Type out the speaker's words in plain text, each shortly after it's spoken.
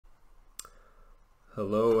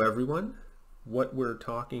Hello everyone. What we're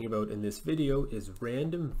talking about in this video is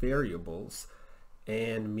random variables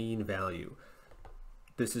and mean value.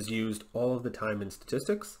 This is used all of the time in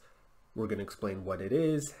statistics. We're going to explain what it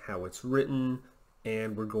is, how it's written,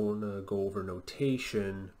 and we're going to go over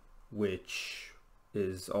notation, which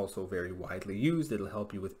is also very widely used. It'll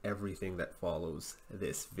help you with everything that follows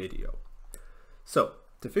this video. So,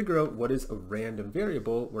 to figure out what is a random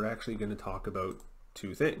variable, we're actually going to talk about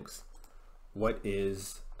two things. What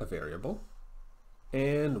is a variable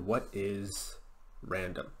and what is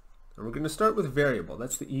random? And we're going to start with variable.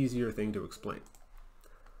 That's the easier thing to explain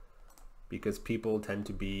because people tend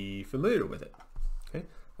to be familiar with it. Okay?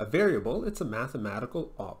 A variable, it's a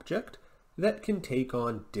mathematical object that can take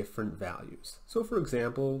on different values. So for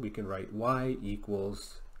example, we can write y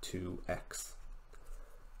equals 2x.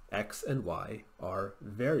 X and y are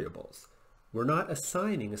variables. We're not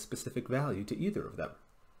assigning a specific value to either of them.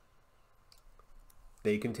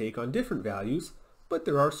 They can take on different values, but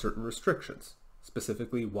there are certain restrictions.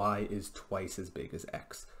 Specifically, y is twice as big as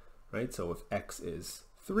x, right? So if x is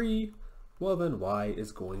 3, well then y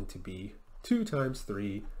is going to be 2 times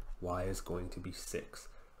 3, y is going to be 6,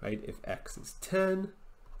 right? If x is 10,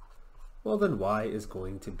 well then y is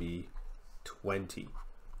going to be 20,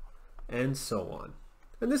 and so on.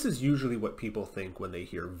 And this is usually what people think when they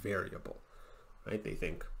hear variable, right? They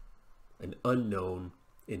think an unknown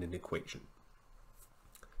in an equation.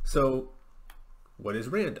 So what is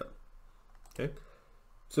random? Okay,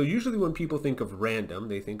 so usually when people think of random,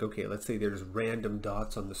 they think, okay, let's say there's random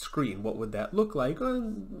dots on the screen. What would that look like?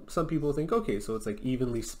 Some people think, okay, so it's like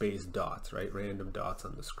evenly spaced dots, right? Random dots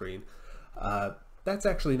on the screen. That's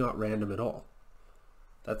actually not random at all.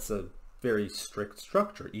 That's a very strict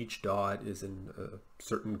structure. Each dot is in a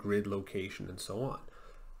certain grid location and so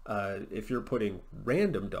on. If you're putting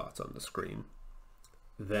random dots on the screen,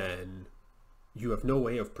 then you have no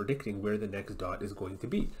way of predicting where the next dot is going to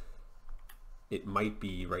be. It might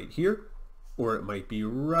be right here, or it might be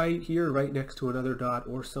right here, right next to another dot,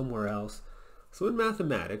 or somewhere else. So in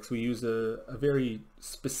mathematics, we use a very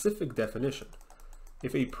specific definition.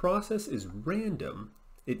 If a process is random,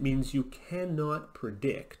 it means you cannot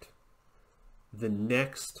predict the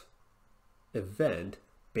next event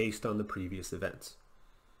based on the previous events.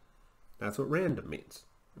 That's what random means,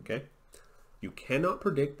 okay? You cannot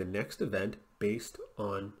predict the next event based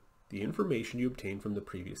on the information you obtain from the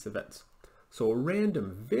previous events. So a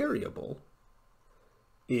random variable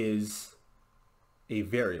is a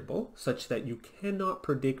variable such that you cannot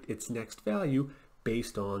predict its next value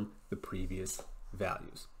based on the previous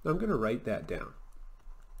values. I'm going to write that down.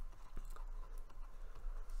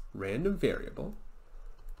 Random variable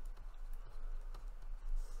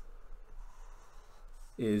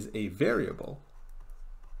is a variable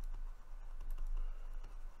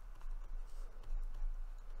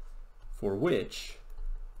for which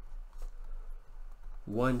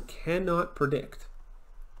one cannot predict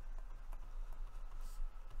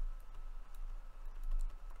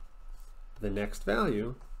the next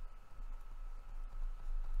value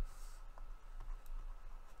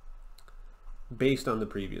based on the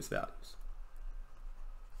previous values.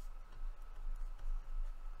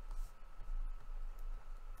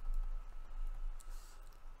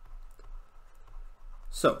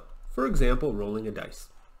 So, for example, rolling a dice.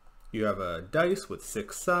 You have a dice with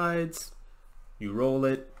 6 sides, you roll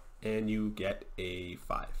it and you get a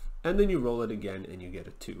 5. And then you roll it again and you get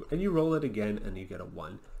a 2. And you roll it again and you get a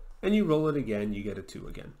 1. And you roll it again, you get a 2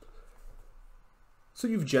 again. So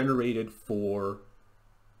you've generated 4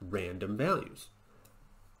 random values.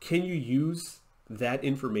 Can you use that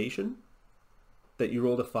information that you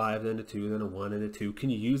rolled a 5, then a 2, then a 1, and a 2? Can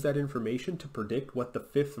you use that information to predict what the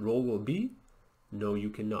 5th roll will be? No, you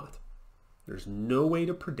cannot. There's no way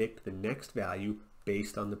to predict the next value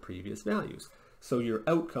based on the previous values. So your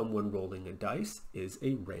outcome when rolling a dice is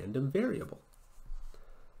a random variable.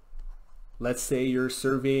 Let's say you're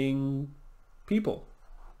surveying people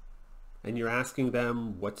and you're asking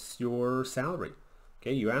them, what's your salary?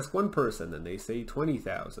 Okay, you ask one person and they say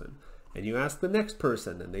 20,000. And you ask the next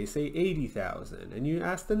person and they say 80,000. And you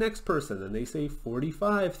ask the next person and they say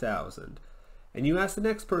 45,000. And you ask the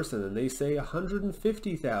next person and they say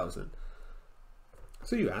 150,000.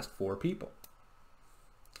 So you asked 4 people.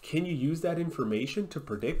 Can you use that information to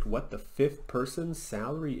predict what the 5th person's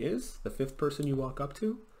salary is? The 5th person you walk up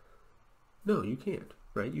to? No, you can't,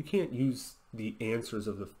 right? You can't use the answers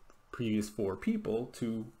of the previous 4 people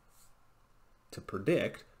to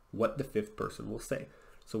predict what the 5th person will say.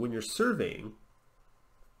 So when you're surveying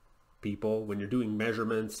people, when you're doing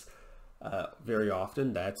measurements, very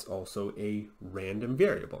often that's also a random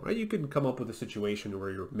variable, right? You can come up with a situation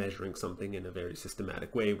where you're measuring something in a very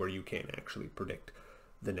systematic way where you can't actually predict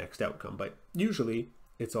the next outcome, but usually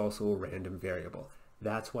it's also a random variable.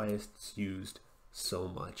 That's why it's used so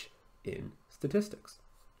much in statistics.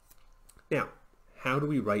 Now, how do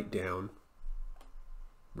we write down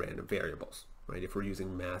random variables, right? If we're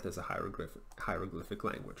using math as a hieroglyphic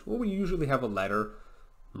language, well, we usually have a letter.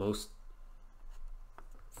 Most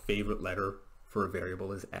favorite letter for a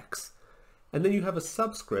variable is X. And then you have a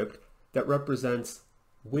subscript that represents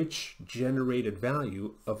which generated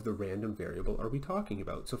value of the random variable are we talking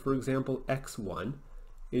about. So for example, X1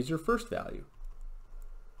 is your first value.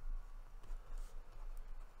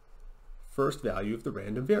 First value of the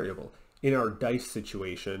random variable. In our dice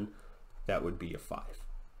situation, that would be a 5,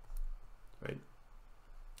 right?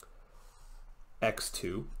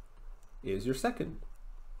 X2 is your second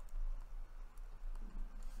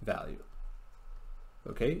value.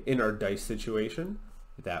 Okay, in our dice situation,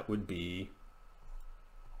 that would be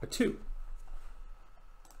a 2.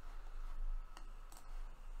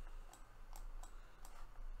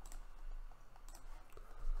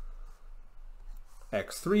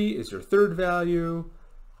 X3 is your third value,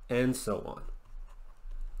 and so on.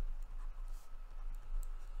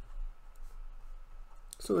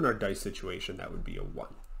 So in our dice situation, that would be a 1.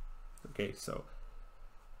 Okay, so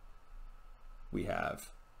we have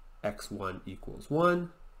X1 equals 1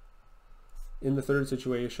 in the third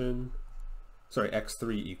situation. Sorry,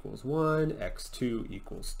 X3 equals 1, X2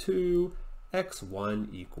 equals 2,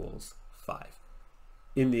 X1 equals 5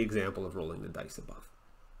 in the example of rolling the dice above.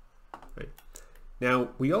 Right? Now,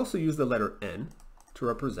 we also use the letter N to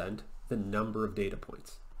represent the number of data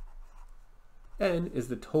points. N is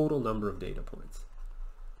the total number of data points.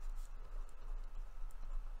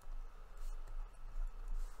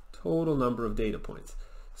 Total number of data points.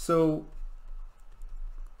 So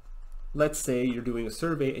let's say you're doing a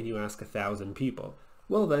survey and you ask 1,000 people.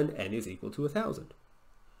 Well, then N is equal to 1,000.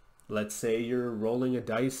 Let's say you're rolling a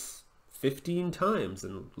dice 15 times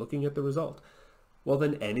and looking at the result. Well,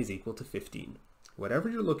 then N is equal to 15. Whatever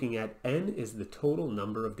you're looking at, N is the total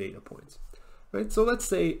number of data points, right? So let's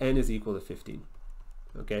say N is equal to 15,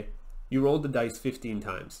 okay? You rolled the dice 15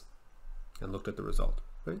 times and looked at the result,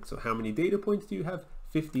 right? So how many data points do you have?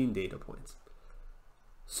 15 data points.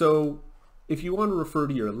 So if you want to refer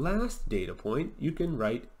to your last data point, you can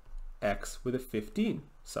write X with a 15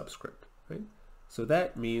 subscript, right? So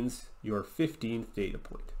that means your 15th data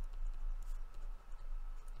point,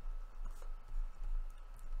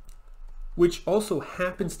 which also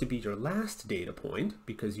happens to be your last data point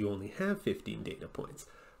because you only have 15 data points.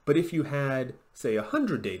 But if you had, say,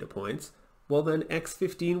 100 data points, well then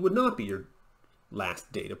X15 would not be your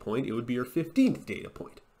last data point, it would be your 15th data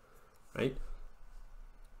point, right?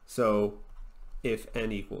 So if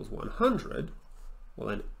N equals 100, well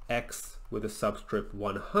then X with a subscript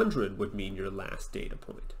 100 would mean your last data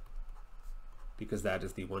point because that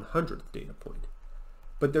is the 100th data point.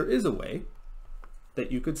 But there is a way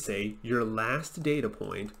that you could say your last data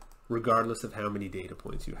point regardless of how many data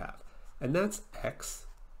points you have. And that's X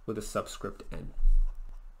with a subscript N.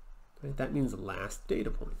 Right? That means last data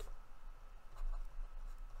point.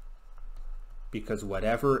 Because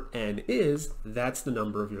whatever N is, that's the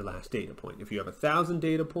number of your last data point. If you have 1,000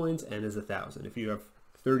 data points, N is 1,000. If you have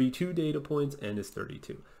 32 data points, N is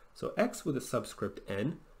 32. So X with a subscript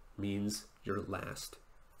N means your last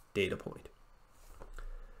data point.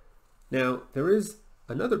 Now, there is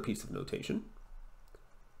another piece of notation,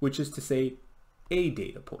 which is to say a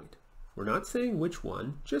data point. We're not saying which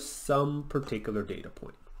one, just some particular data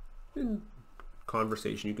point. In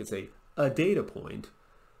conversation, you could say a data point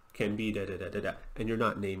can be da da da da da, and you're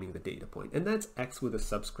not naming the data point. And that's X with a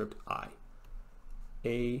subscript I.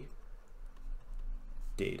 A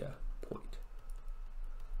data point.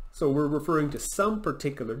 So we're referring to some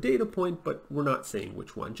particular data point, but we're not saying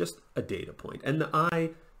which one, just a data point. And the I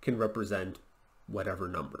can represent whatever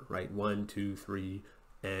number, right? 1, 2, 3,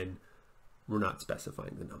 and we're not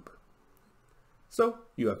specifying the number. So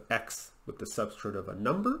you have X with the subscript of a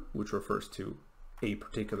number, which refers to a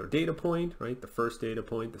particular data point, right? The first data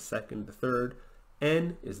point, the second, the third.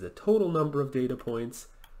 N is the total number of data points.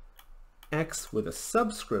 X with a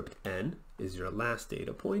subscript N is your last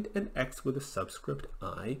data point, and X with a subscript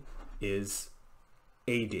I is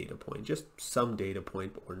a data point, just some data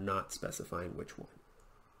point, but we're not specifying which one.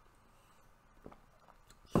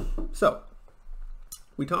 So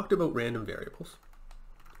we talked about random variables.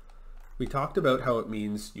 We talked about how it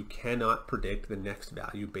means you cannot predict the next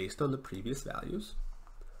value based on the previous values.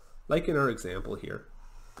 Like in our example here,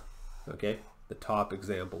 okay, the top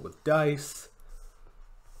example with dice,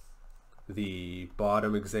 the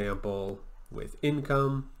bottom example with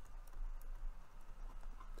income.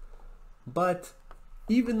 But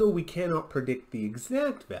even though we cannot predict the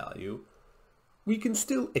exact value, we can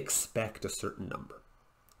still expect a certain number.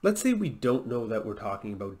 Let's say we don't know that we're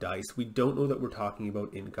talking about dice. We don't know that we're talking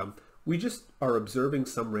about income. We just are observing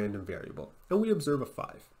some random variable, and we observe a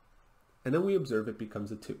 5. And then we observe it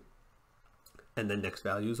becomes a 2. And the next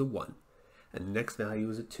value is a 1. And the next value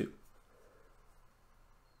is a 2.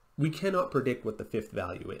 We cannot predict what the fifth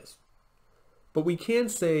value is. But we can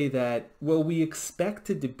say that, well, we expect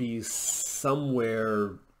it to be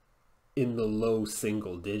somewhere in the low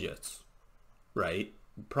single digits, right?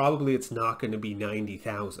 Probably it's not going to be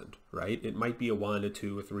 90,000, right? It might be a 1, a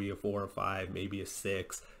 2, a 3, a 4, a 5, maybe a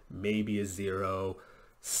 6, maybe a 0,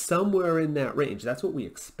 somewhere in that range. That's what we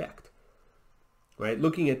expect, right?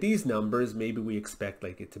 Looking at these numbers, maybe we expect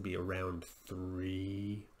like it to be around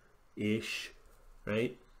 3-ish,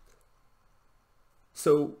 right?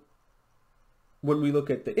 So when we look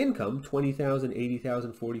at the income, 20,000,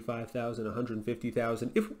 80,000, 45,000,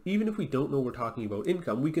 150,000, even if we don't know we're talking about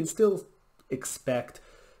income, we can still expect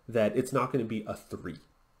that it's not going to be a 3,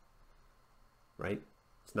 right?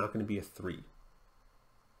 It's not going to be a 3.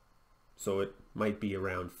 So it might be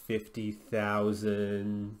around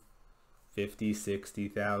 50,000, 50,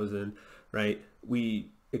 60,000, right? We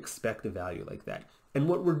expect a value like that. And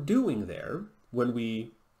what we're doing there, when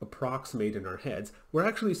we approximate in our heads, we're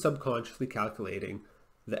actually subconsciously calculating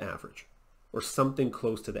the average, or something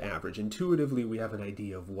close to the average. Intuitively, we have an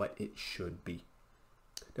idea of what it should be.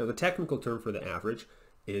 Now, the technical term for the average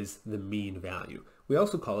is the mean value. We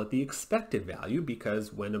also call it the expected value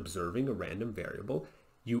because when observing a random variable,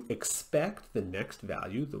 you expect the next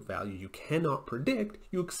value, the value you cannot predict,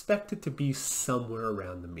 you expect it to be somewhere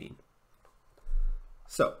around the mean.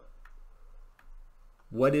 So,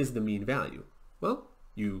 what is the mean value? Well,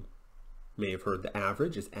 you may have heard the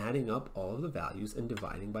average is adding up all of the values and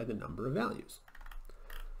dividing by the number of values.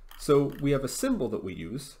 So we have a symbol that we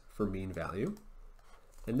use for mean value,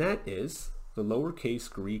 and that is the lowercase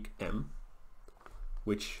Greek m,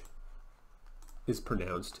 which is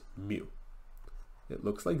pronounced mu. It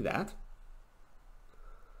looks like that.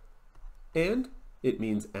 And it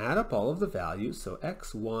means add up all of the values, so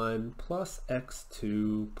x1 plus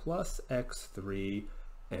x2 plus x3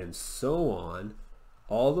 and so on,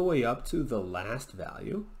 all the way up to the last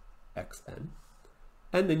value, xn,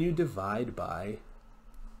 and then you divide by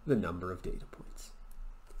the number of data points.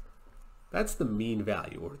 That's the mean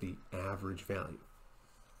value, or the average value.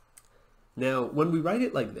 Now, when we write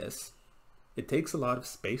it like this, it takes a lot of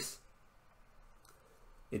space.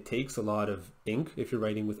 It takes a lot of ink, if you're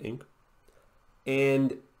writing with ink.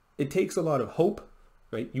 And it takes a lot of hope,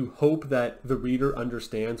 right? You hope that the reader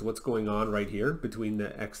understands what's going on right here between the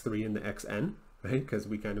x3 and the xn, right? Because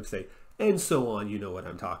we kind of say, and so on, you know what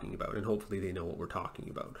I'm talking about. And hopefully they know what we're talking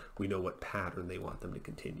about. We know what pattern they want them to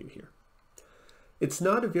continue here. It's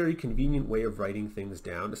not a very convenient way of writing things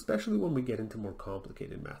down, especially when we get into more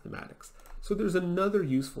complicated mathematics. So there's another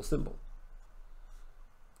useful symbol,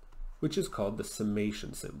 which is called the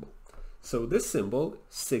summation symbol. So this symbol,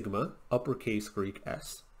 sigma, uppercase Greek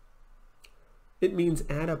S, it means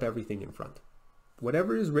add up everything in front.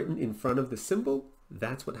 Whatever is written in front of the symbol,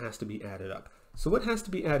 that's what has to be added up. So what has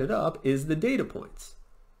to be added up is the data points.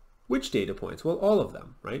 Which data points? Well, all of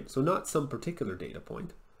them, right? So not some particular data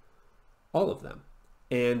point, all of them.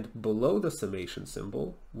 And below the summation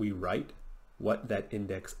symbol, we write what that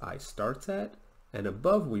index I starts at, and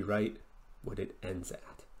above we write what it ends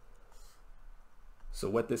at. So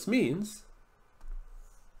what this means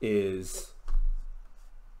is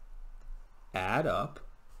add up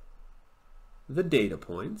the data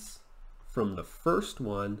points from the first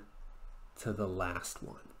one to the last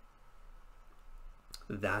one.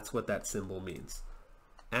 That's what that symbol means.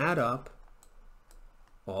 Add up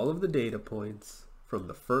all of the data points from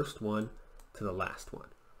the first one to the last one,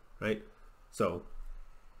 right? So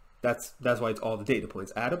that's why it's all the data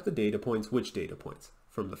points. Add up the data points. Which data points?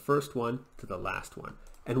 From the first one to the last one.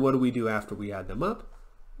 And what do we do after we add them up?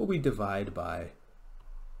 Well, we divide by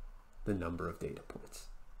the number of data points.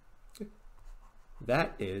 Okay.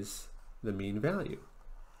 That is the mean value.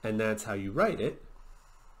 And that's how you write it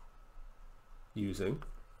using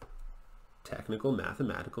technical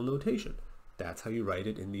mathematical notation. That's how you write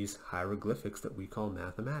it in these hieroglyphics that we call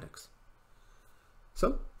mathematics.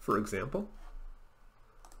 So, for example,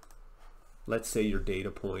 let's say your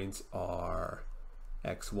data points are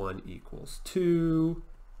x1 equals 2,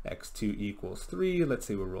 x2 equals 3, let's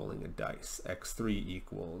say we're rolling a dice, x3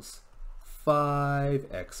 equals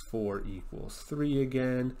 5, x4 equals 3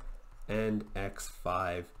 again, and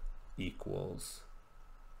x5 equals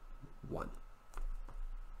 1.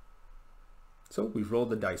 So we've rolled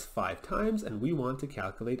the dice 5 times and we want to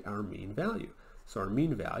calculate our mean value. So our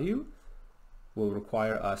mean value will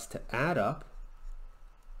require us to add up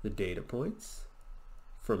the data points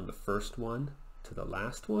from the first one to the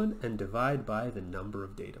last one and divide by the number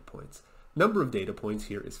of data points. Number of data points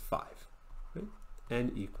here is 5, right?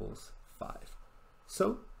 N equals 5.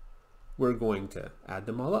 So we're going to add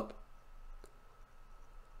them all up.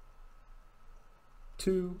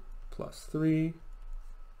 2 plus 3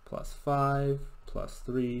 plus 5 plus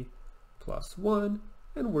 3 plus 1,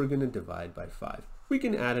 and we're going to divide by 5. We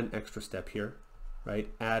can add an extra step here, right?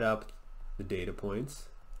 Add up the data points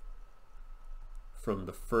from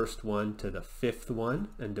the first one to the 5th one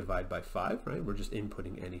and divide by 5, right? We're just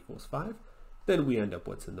inputting n equals 5. Then we end up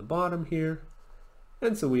what's in the bottom here.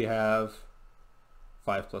 And so we have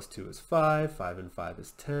 5 plus 2 is 5, 5 and 5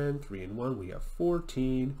 is 10, 3 and 1, we have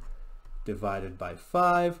 14, divided by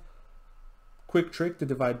 5. Quick trick to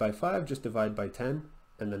divide by 5, just divide by 10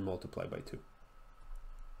 and then multiply by 2.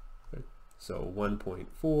 Okay. So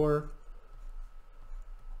 1.4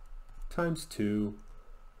 times 2,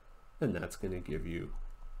 and that's going to give you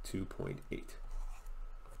 2.8.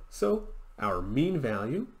 So our mean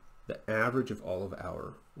value, the average of all of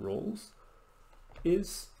our rolls,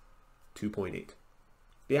 is 2.8.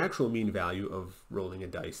 The actual mean value of rolling a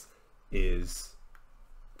dice is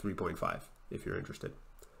 3.5 if you're interested.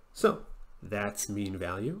 So that's mean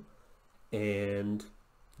value, and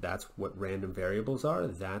that's what random variables are.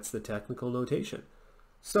 That's the technical notation.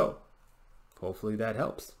 So hopefully that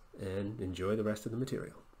helps, and enjoy the rest of the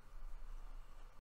material.